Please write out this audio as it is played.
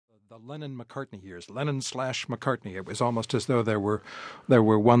The Lennon-McCartney years, Lennon/McCartney. It was almost as though there were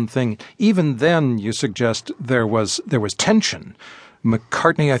one thing. Even then, you suggest there was tension.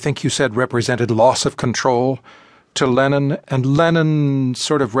 McCartney, I think you said, represented loss of control to Lennon, and Lennon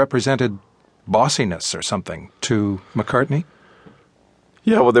sort of represented bossiness or something to McCartney.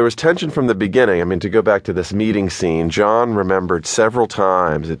 Yeah, well, there was tension from the beginning. I mean, to go back to this meeting scene, John remembered several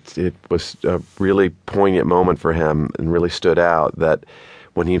times, it was a really poignant moment for him and really stood out, that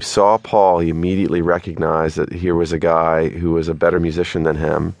when he saw Paul, he immediately recognized that here was a guy who was a better musician than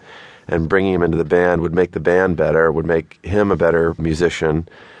him, and bringing him into the band would make the band better, would make him a better musician,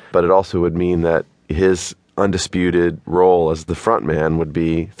 but it also would mean that his undisputed role as the front man would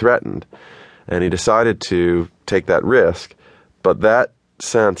be threatened. And he decided to take that risk, but that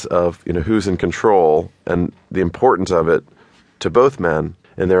sense of who's in control and the importance of it to both men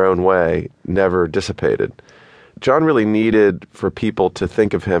in their own way never dissipated. John really needed for people to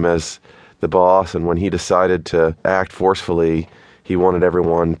think of him as the boss, and when he decided to act forcefully, he wanted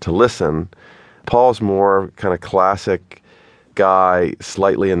everyone to listen. Paul's more kind of classic guy,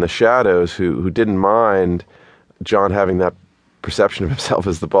 slightly in the shadows, who didn't mind John having that perception of himself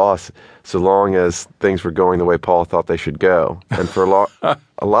as the boss, so long as things were going the way Paul thought they should go. And for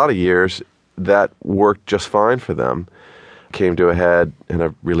a lot of years, that worked just fine for them. Came to a head in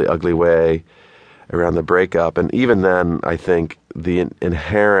a really ugly way around the breakup. And even then, I think the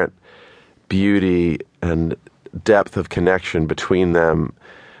inherent beauty and depth of connection between them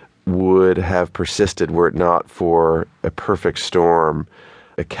would have persisted were it not for a perfect storm,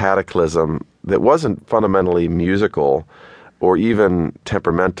 a cataclysm that wasn't fundamentally musical or even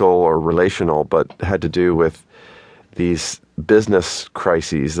temperamental or relational, but had to do with these business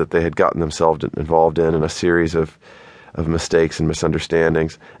crises that they had gotten themselves involved in a series of mistakes and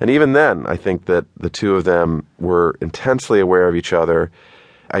misunderstandings. And even then, I think that the two of them were intensely aware of each other.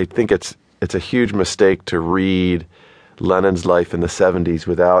 I think it's a huge mistake to read Lennon's life in the 70s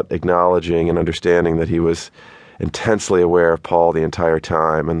without acknowledging and understanding that he was intensely aware of Paul the entire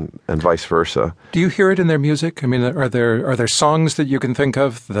time, and vice versa. Do you hear it in their music? I mean, are there songs that you can think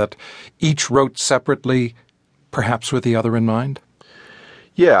of that each wrote separately, perhaps with the other in mind?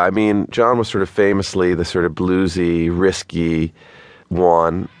 Yeah, I mean, John was sort of famously the sort of bluesy, risky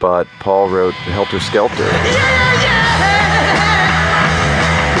one, but Paul wrote Helter Skelter. Yeah, yeah.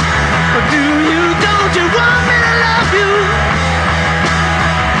 Don't you want me to love you?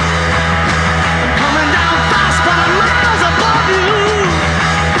 I'm coming down fast, but I'm miles above you.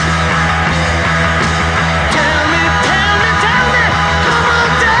 Tell me, come on,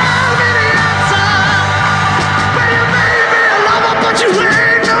 tell me the answer. Well, you may be a lover, but you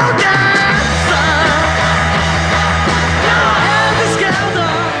ain't no dancer. No Helter Skelter.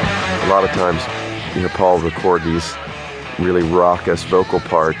 A lot of times, Paul would record these really raucous vocal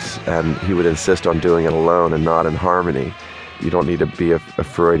parts, and he would insist on doing it alone and not in harmony. You don't need to be a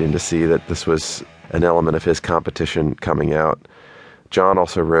Freudian to see that this was an element of his competition coming out. John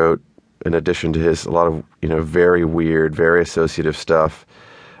also wrote, in addition to a lot of very weird, very associative stuff,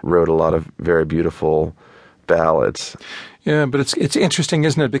 wrote a lot of very beautiful ballads. Yeah, but it's interesting,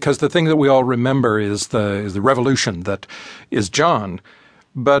 isn't it? Because the thing that we all remember is the revolution that is John.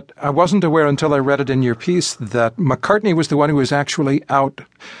 But I wasn't aware until I read it in your piece that McCartney was the one who was actually out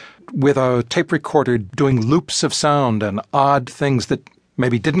with a tape recorder doing loops of sound and odd things that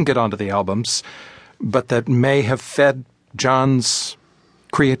maybe didn't get onto the albums, but that may have fed John's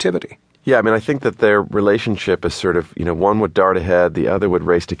creativity. Yeah, I mean, I think that their relationship is sort of, one would dart ahead, the other would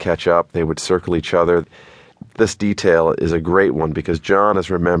race to catch up, they would circle each other. This detail is a great one because John is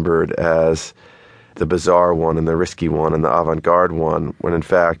remembered as the bizarre one and the risky one and the avant-garde one, when in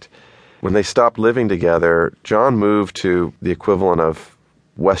fact, when they stopped living together, John moved to the equivalent of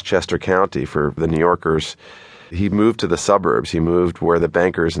Westchester County for the New Yorkers. He moved to the suburbs. He moved where the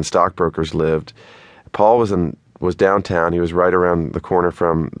bankers and stockbrokers lived. Paul was downtown. He was right around the corner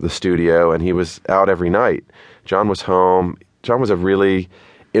from the studio, and he was out every night. John was home. John was a really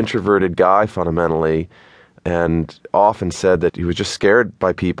introverted guy fundamentally, and often said that he was just scared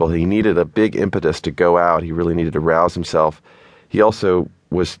by people. He needed a big impetus to go out. He really needed to rouse himself. He also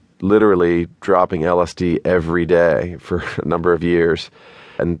was literally dropping LSD every day for a number of years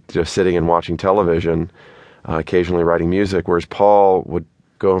and just sitting and watching television, occasionally writing music, whereas Paul would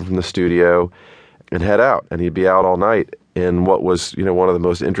go home from the studio and head out, and he'd be out all night in what was, one of the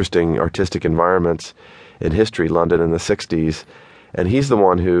most interesting artistic environments in history, London in the 60s. And he's the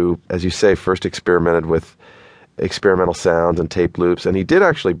one who, as you say, first experimented with experimental sounds and tape loops, and he did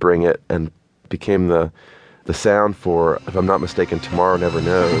actually bring it and became the sound for, if I'm not mistaken, Tomorrow Never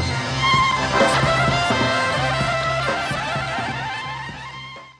Knows.